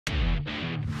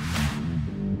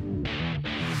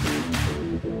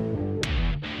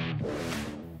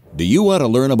Do you want to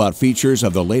learn about features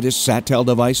of the latest SATEL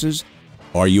devices?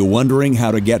 Are you wondering how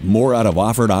to get more out of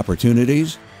offered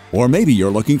opportunities? Or maybe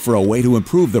you're looking for a way to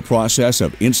improve the process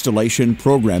of installation,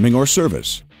 programming, or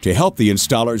service. To help the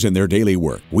installers in their daily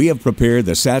work, we have prepared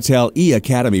the SATEL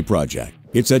e-Academy project.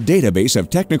 It's a database of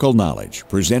technical knowledge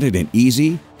presented in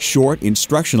easy, short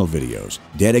instructional videos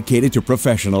dedicated to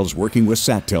professionals working with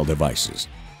SATEL devices.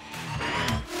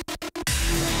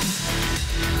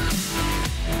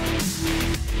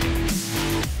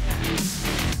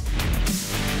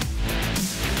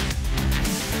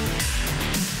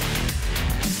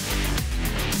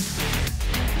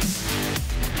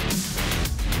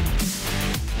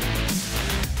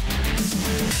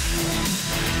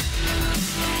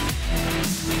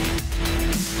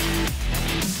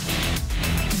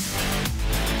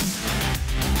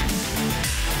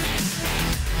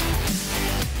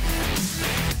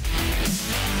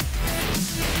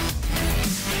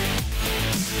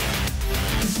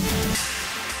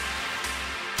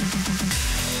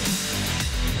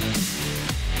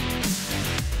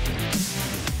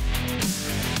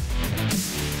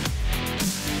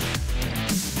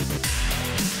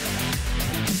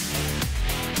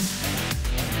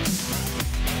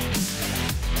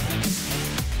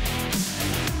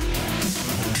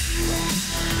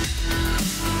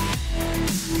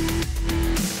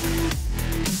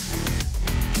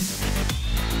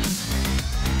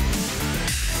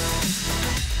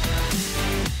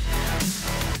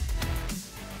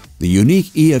 The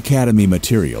unique e-Academy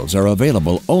materials are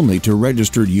available only to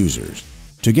registered users.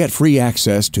 To get free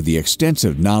access to the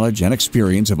extensive knowledge and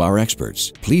experience of our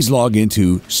experts, please log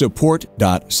into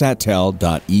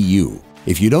support.satel.eu.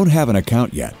 If you don't have an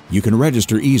account yet, you can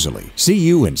register easily. See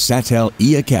you in SATEL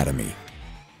e-Academy.